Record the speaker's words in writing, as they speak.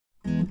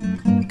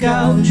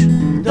couch,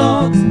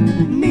 dogs,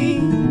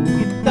 me,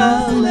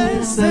 guitar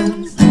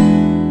lessons.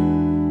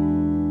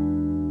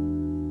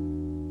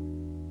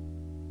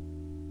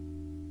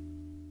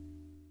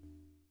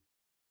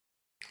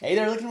 Hey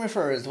there,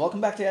 LickNRiffers!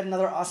 Welcome back to yet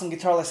another awesome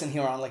guitar lesson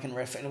here on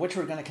LickNRiff, in which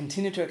we're going to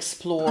continue to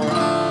explore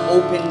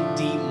open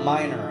D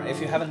minor.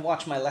 If you haven't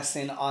watched my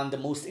lesson on the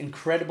most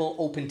incredible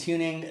open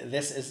tuning,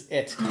 this is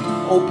it.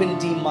 Open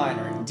D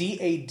minor,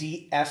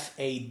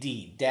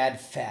 D-A-D-F-A-D,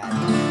 dad fad.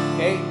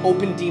 Okay,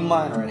 open D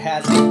minor. It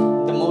has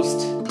the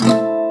most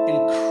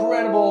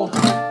incredible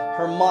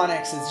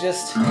harmonics. It's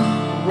just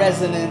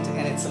resonant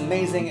and it's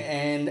amazing.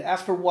 And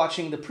after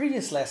watching the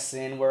previous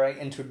lesson where I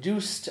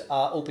introduced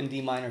open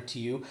D minor to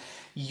you,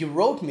 you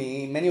wrote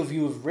me, many of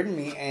you have written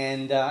me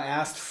and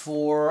asked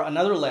for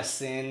another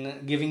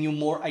lesson giving you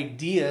more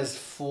ideas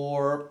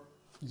for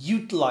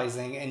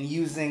utilizing and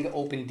using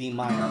open D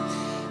minor.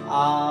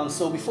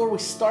 So before we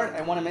start,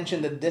 I want to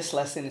mention that this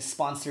lesson is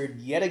sponsored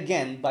yet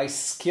again by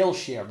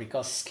Skillshare,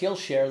 because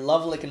Skillshare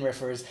love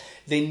LickNRiffers.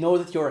 They know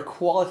that you're a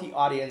quality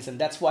audience, and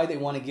that's why they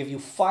want to give you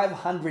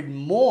 500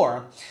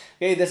 more.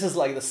 Okay, this is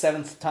like the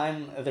 7th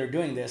time they're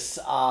doing this.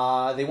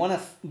 They want to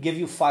give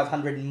you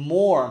 500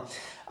 more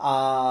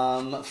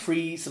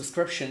free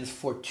subscriptions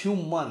for 2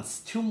 months.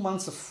 2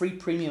 months of free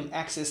premium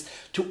access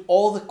to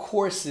all the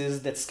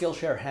courses that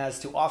Skillshare has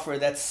to offer.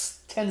 That's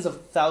tens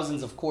of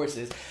thousands of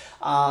courses.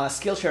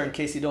 Skillshare, in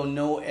case you don't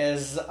know,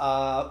 is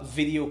a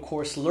video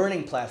course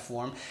learning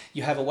platform.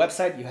 You have a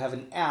website, you have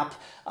an app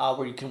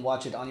where you can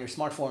watch it on your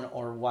smartphone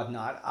or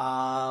whatnot.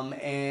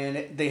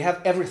 And they have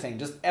everything,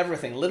 just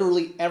everything,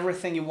 literally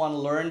everything you want to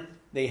learn.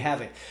 They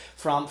have it,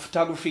 from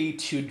photography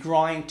to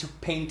drawing to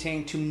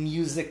painting to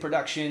music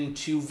production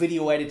to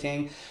video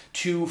editing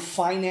to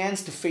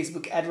finance to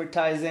Facebook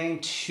advertising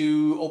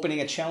to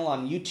opening a channel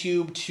on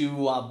YouTube to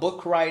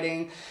book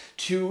writing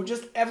to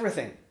just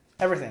everything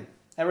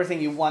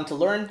you want to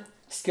learn.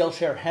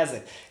 Skillshare has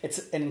it.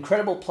 It's an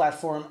incredible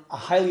platform, a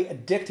highly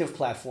addictive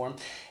platform,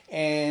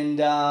 and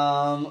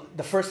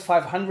the first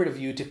 500 of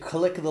you to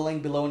click the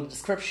link below in the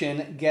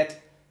description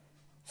get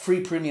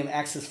free premium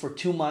access for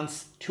 2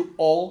 months to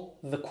all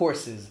the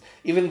courses,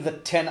 even the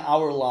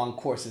 10-hour-long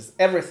courses.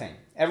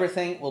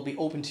 Everything will be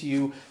open to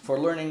you for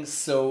learning,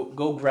 so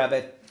go grab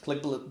it,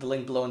 click the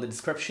link below in the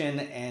description,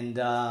 and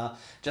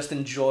just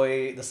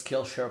enjoy the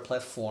Skillshare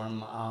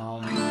platform.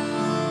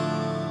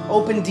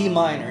 Open D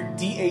minor,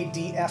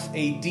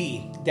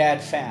 D-A-D-F-A-D, dad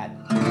fad.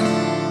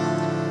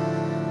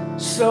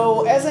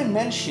 So as I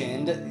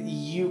mentioned,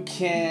 you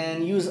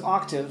can use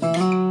octave,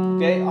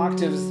 okay,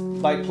 octaves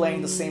by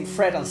playing the same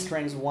fret on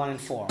strings 1 and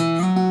 4.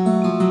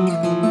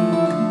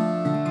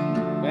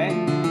 Okay?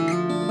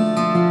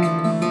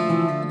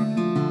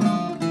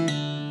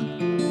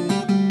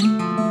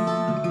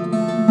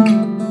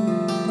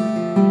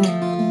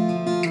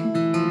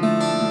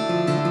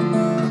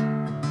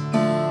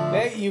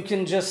 Okay, you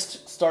can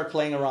just start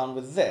playing around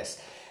with this.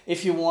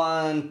 If you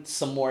want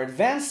some more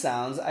advanced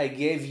sounds, I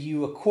gave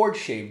you a chord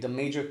shape, the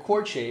major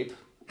chord shape,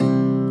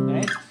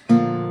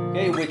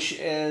 okay, which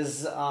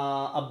is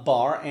a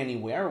bar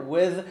anywhere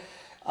with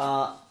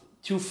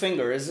 2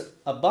 fingers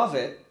above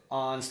it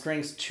on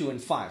strings 2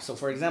 and 5. So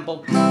for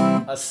example,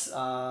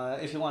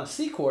 if you want a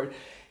C chord,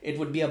 it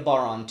would be a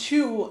bar on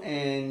 2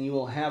 and you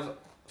will have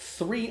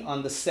 3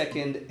 on the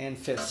 2nd and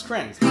 5th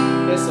strings.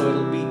 Okay, so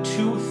it'll be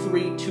 2,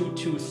 3, 2,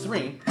 2,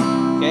 3.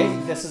 Okay,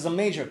 this is a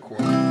major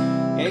chord.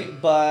 Okay,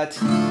 but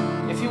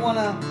if you want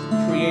to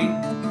create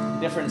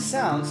different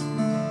sounds,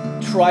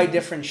 try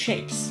different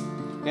shapes.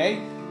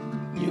 Okay,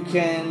 you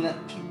can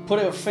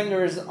put your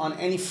fingers on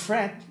any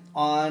fret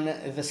on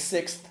the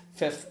 6th,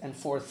 5th, and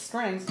 4th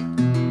strings,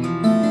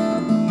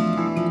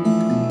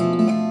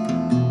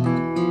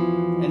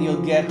 and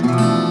you'll get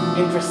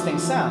interesting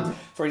sounds.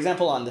 For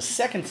example, on the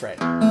 2nd fret.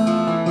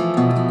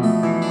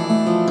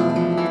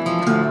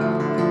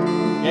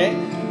 Okay,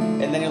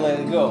 and then you let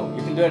it go.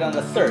 You can do it on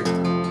the 3rd.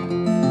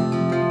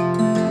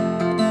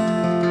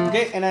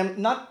 Okay, and I'm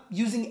not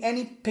using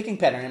any picking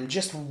pattern. I'm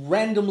just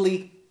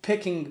randomly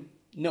picking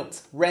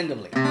notes,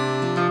 randomly.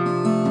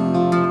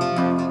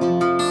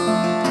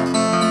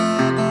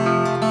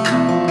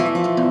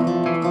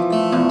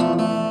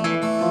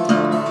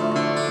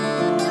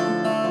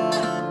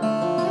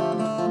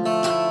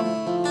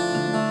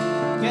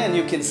 Again,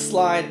 you can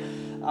slide,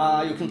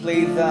 you can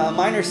play the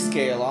minor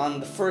scale on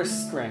the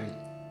 1st string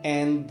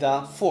and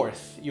the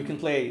 4th. You can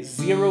play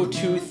 0,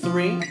 2,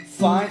 3,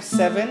 5,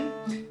 7,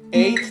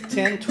 8,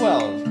 10,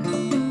 12.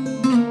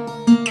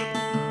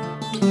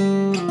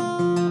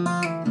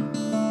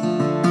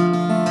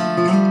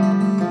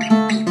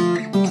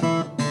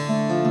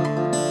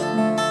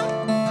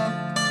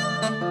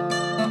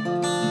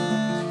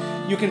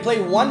 You can play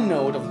one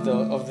note of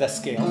the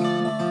scale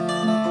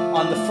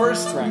on the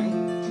 1st string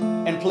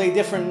and play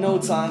different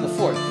notes on the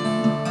 4th.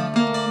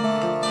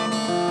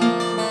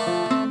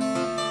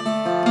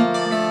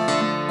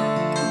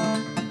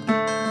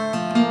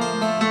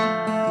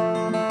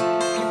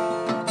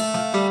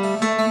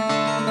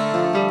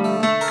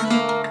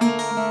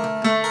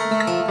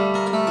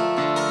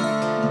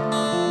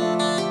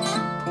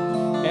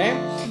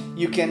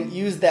 you can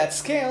use that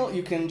scale.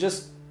 You can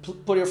just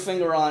put your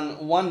finger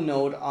on one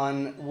note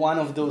on one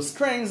of those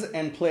strings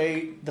and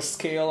play the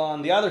scale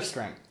on the other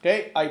string.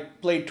 Okay, I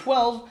played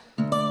 12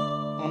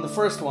 on the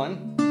first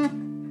one,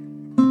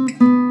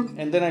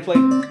 and then I played,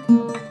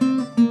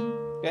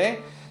 okay,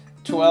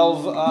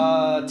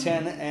 12,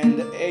 10,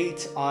 and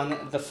 8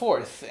 on the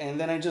fourth, and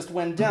then I just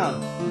went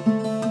down.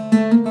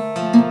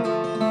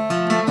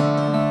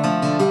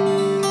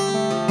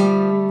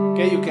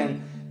 Okay, you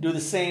can do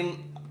the same,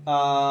 you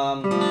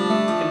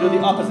can do the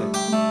opposite.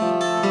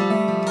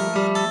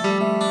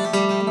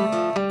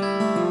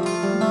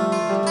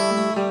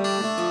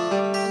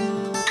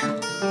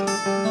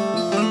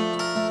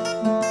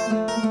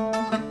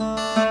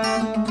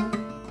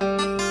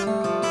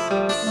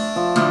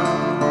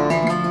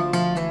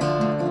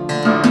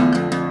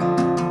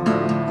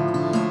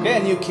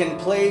 And you can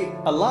play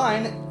a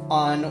line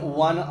on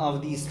one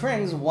of these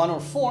strings, 1 or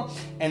 4,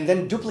 and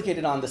then duplicate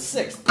it on the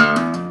 6th.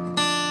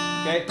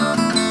 Okay?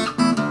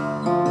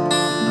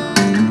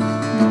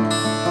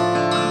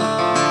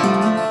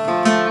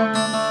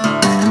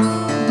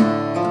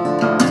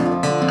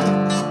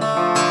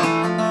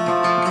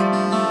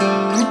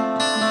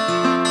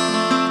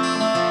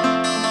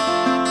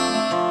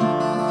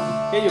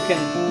 Okay, you can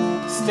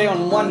stay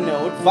on one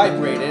note,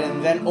 vibrate it,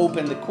 and then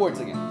open the chords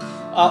again.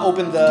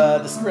 Open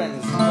the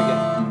strings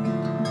again.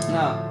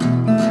 Now,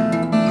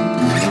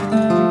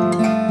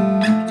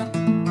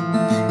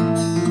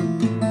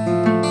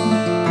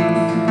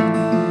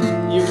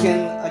 you can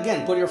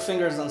again put your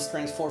fingers on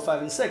strings 4,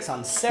 5, and 6,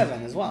 on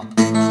 7 as well.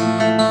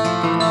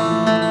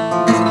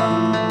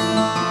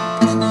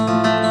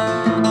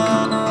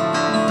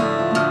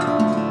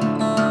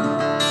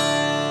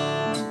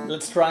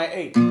 Let's try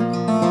 8.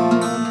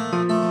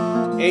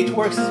 8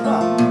 works as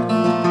well.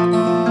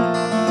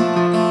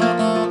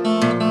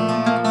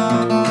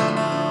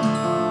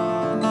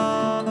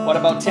 What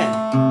about 10?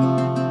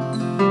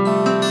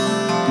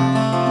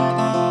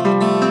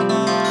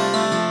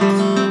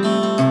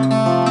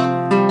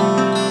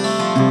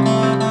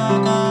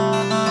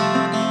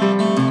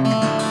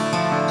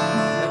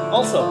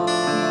 Also,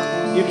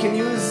 you can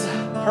use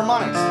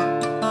harmonics.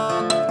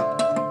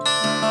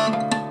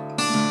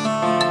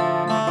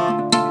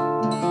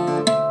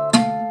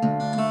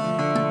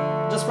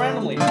 Just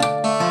randomly.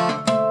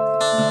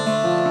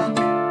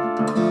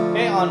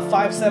 Okay, on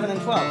 5, 7,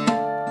 and 12.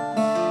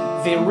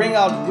 They ring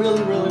out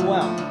really, really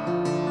well.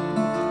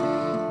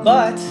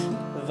 But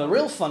the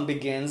real fun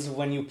begins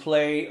when you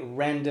play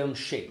random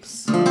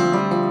shapes.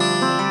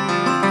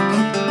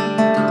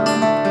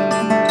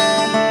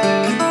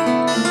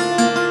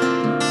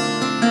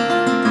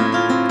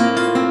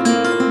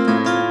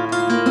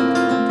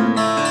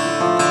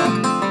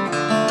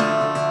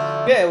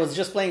 Yeah, it was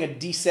just playing a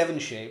D7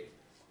 shape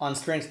on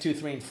strings 2,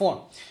 3, and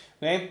 4.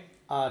 Okay,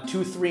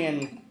 2, 3,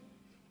 and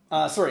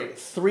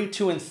 3,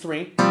 2, and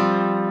 3.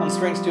 On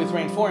strings 2,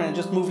 3, and 4, and I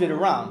just moved it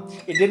around.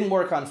 It didn't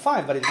work on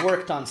 5, but it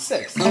worked on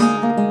 6. That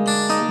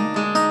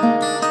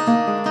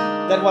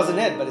wasn't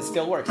it, but it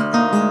still works.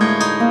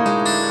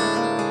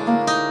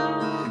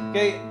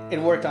 Okay, it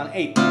worked on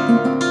 8.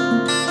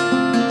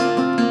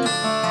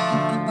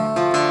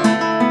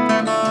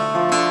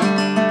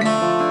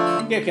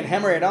 Okay, you can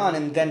hammer it on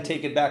and then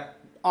take it back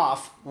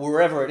off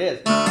wherever it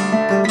is.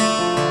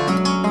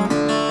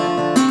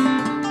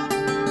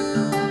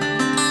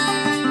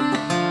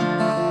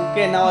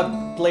 Okay, now I've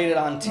played it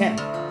on 10.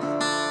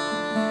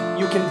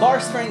 You can bar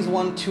strings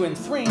 1, 2, and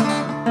 3.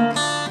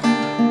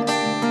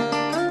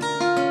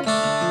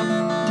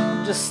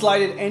 Just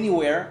slide it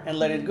anywhere and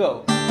let it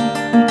go.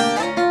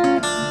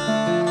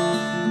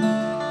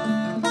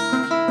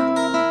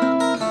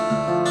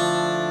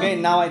 Okay,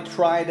 now I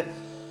tried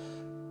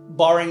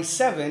barring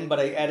 7, but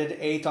I added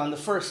 8 on the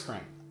first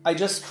string. I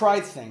just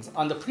tried things.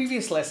 On the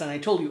previous lesson, I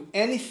told you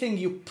anything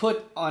you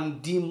put on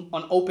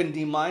open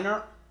D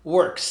minor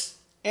works.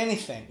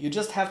 Anything. You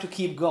just have to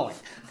keep going.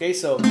 Okay,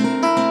 so okay,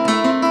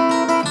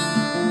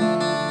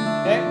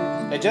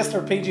 I just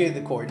arpeggiated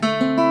the chord.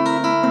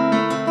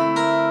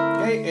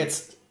 Okay,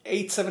 it's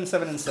 8, 7,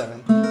 7, and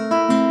 7.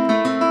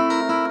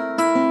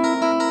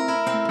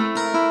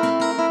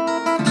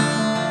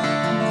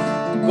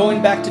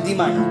 Going back to D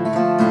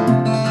minor.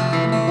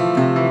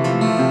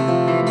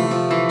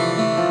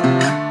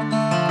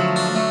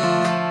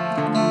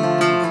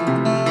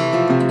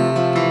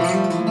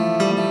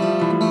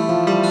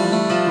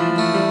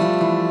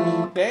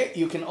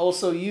 You can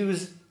also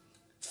use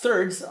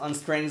thirds on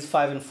strings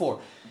 5 and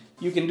 4.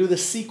 You can do the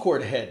C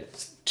chord head,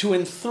 2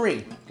 and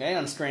 3, okay,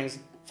 on strings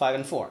 5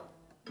 and 4.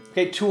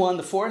 Okay, 2 on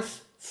the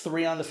 4th,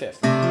 3 on the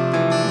 5th.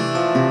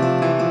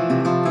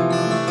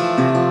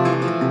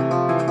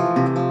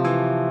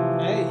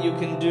 Okay, you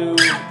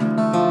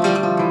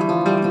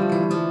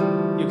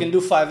can do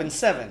 5 and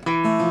 7.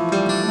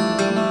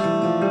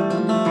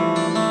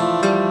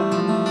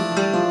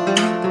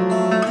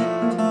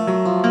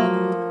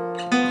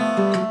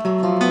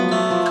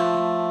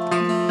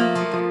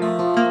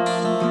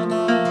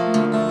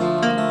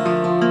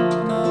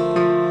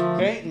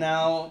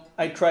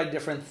 I tried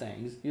different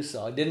things. You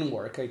saw it didn't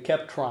work. I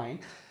kept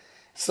trying.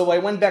 So I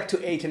went back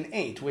to 8 and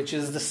 8, which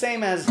is the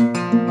same as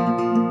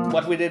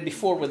what we did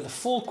before with the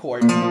full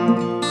chord. Okay,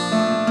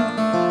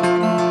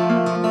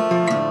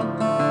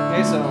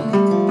 so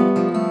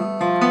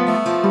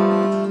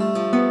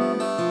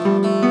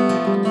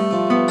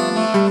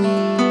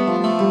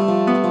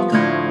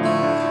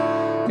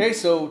okay,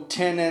 so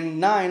 10 and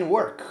 9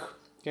 work.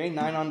 Okay,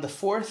 9 on the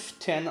 4th,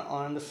 10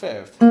 on the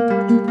 5th.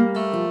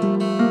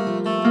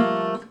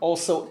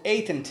 Also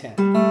 8 and 10.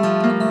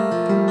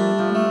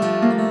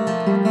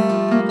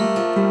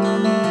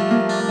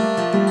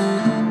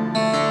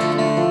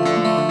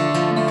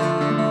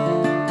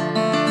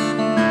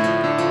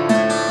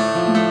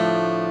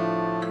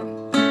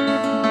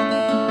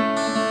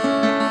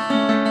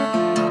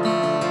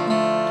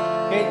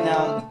 Okay,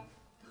 now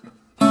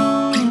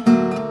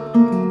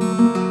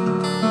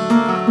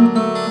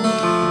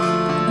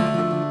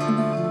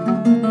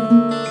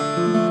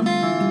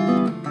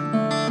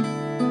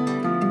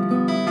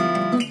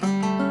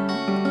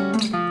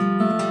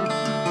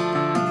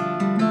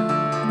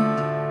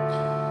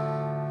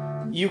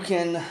you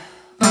can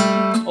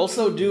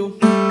also do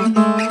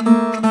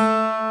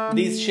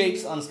these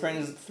shapes on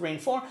strings 3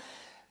 and 4,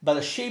 but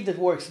a shape that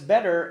works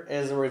better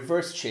is a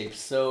reverse shape.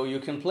 So you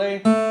can play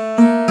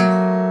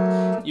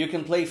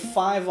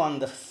 5 on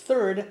the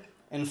 3rd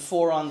and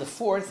 4 on the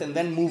 4th, and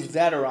then move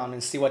that around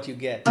and see what you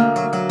get.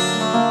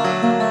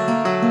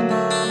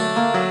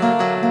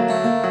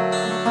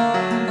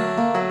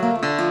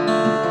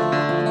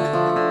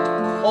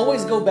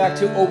 Always go back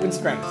to open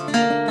strings.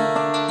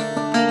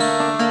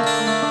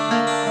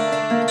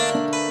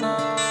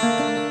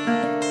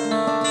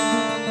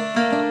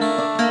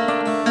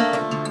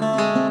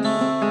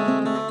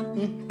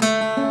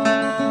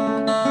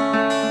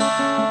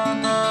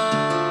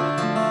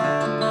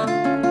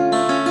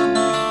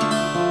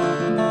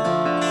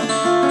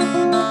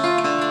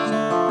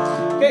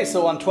 Okay,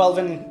 so on 12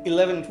 and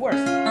 11 it works.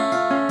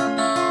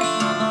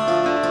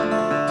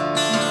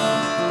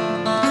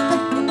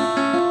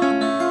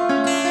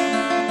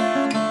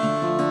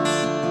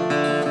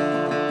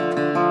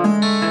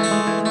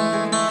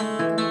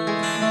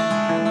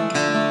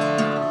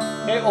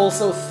 Okay,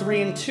 also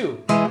 3 and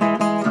 2.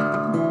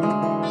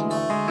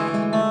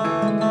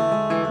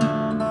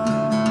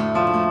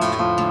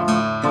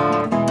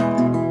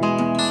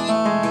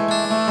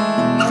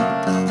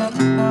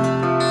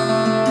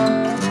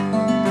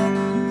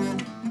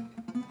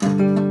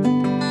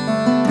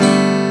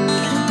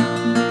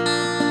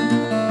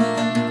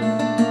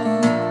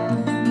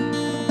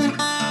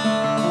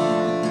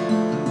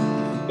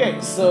 Okay,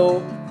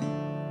 so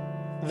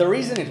the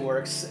reason it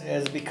works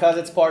is because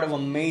it's part of a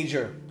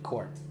major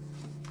chord.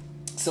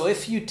 So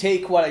if you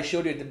take what I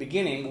showed you at the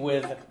beginning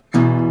with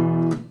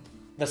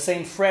the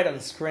same fret on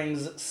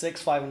strings 6,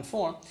 5, and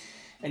 4,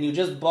 and you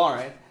just bar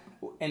it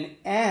and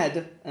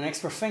add an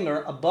extra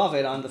finger above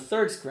it on the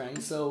 3rd string.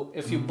 So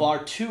if you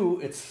bar 2,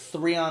 it's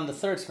 3 on the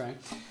 3rd string,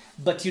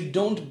 but you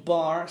don't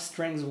bar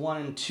strings 1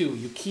 and 2.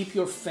 You keep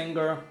your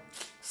finger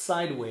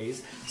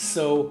sideways,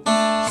 so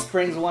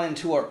strings 1 and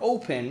 2 are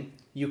open.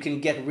 You can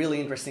get really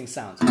interesting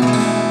sounds.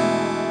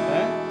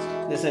 Okay?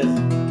 This is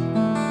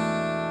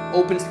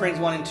open strings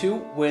 1 and 2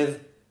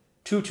 with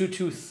 2, 2,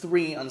 2,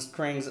 3 on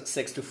strings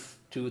 6 to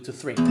 2 to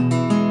 3. You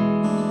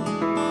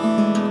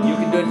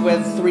can do it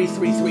with 3,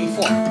 3, 3,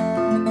 4.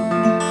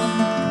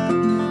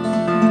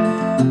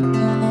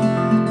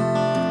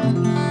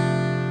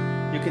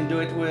 You can do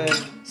it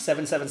with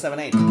 7, 7, 7,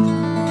 8. You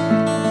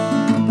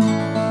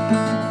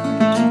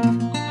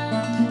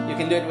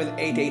can do it with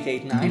 8, 8,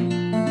 8, 9.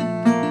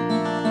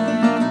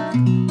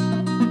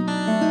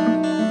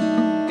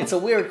 It's a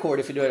weird chord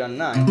if you do it on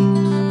 9.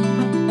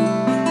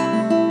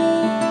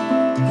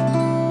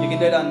 You can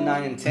do it on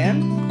 9 and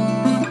 10.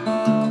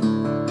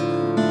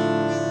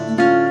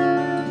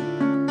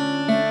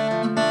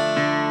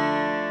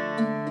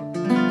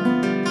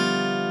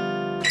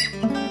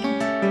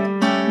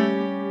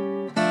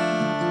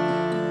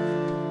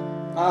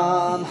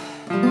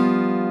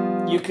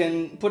 You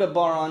can put a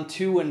bar on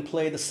 2 and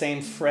play the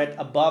same fret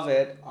above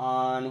it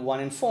on 1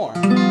 and 4.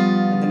 And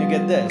then you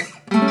get this.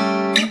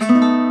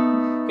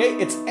 Okay,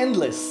 it's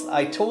endless.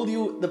 I told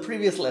you the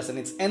previous lesson,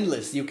 it's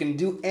endless. You can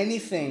do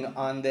anything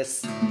on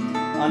this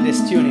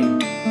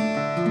tuning.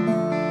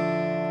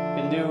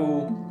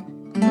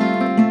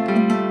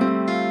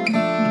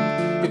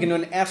 You can do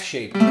an F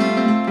shape.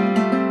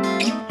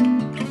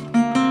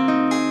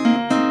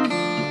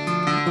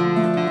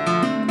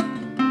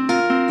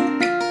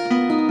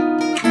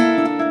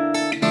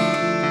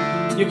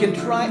 You can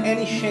try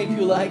any shape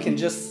you like and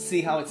just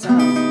see how it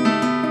sounds.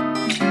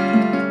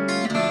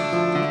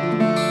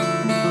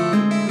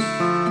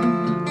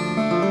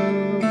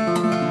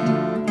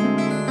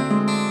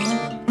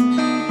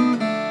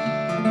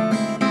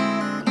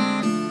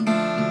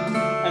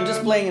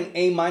 Playing an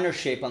A minor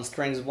shape on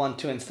strings 1,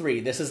 2, and 3.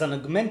 This is an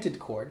augmented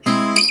chord.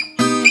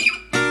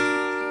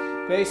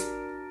 Okay,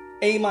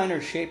 A minor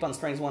shape on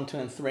strings 1, 2,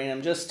 and 3, and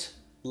I'm just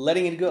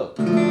letting it go.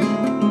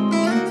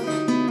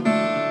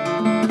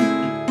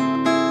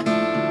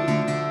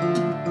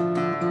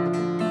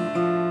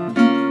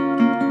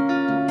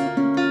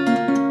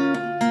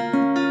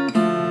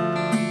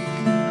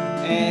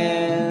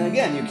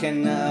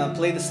 can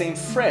play the same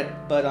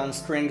fret, but on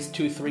strings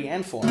 2, 3,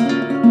 and 4.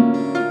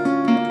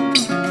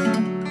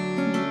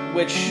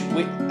 Which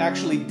we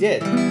actually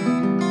did.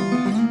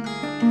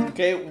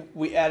 Okay,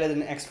 we added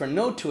an extra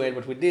note to it,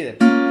 but we did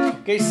it.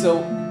 Okay,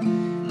 so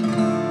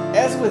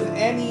as with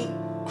any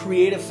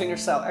creative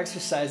fingerstyle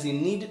exercise, you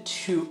need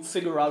to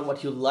figure out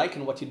what you like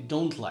and what you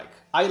don't like.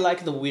 I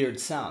like the weird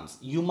sounds.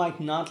 You might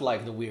not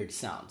like the weird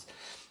sounds.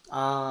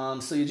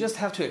 So you just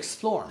have to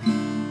explore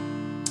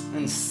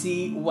and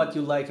see what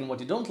you like and what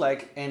you don't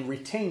like and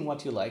retain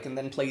what you like and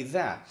then play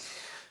that.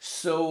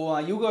 So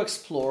you go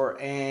explore,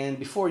 and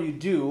before you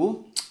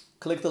do,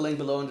 click the link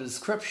below in the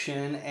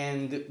description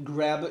and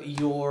grab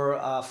your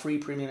free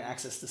premium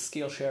access to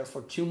Skillshare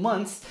for 2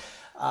 months.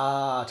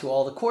 To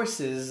all the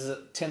courses,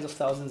 tens of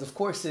thousands of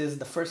courses.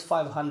 The first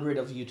 500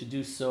 of you to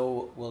do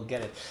so will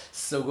get it.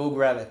 So go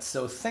grab it.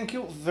 So thank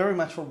you very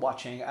much for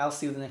watching. I'll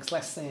see you in the next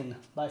lesson.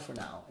 Bye for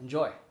now.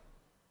 Enjoy.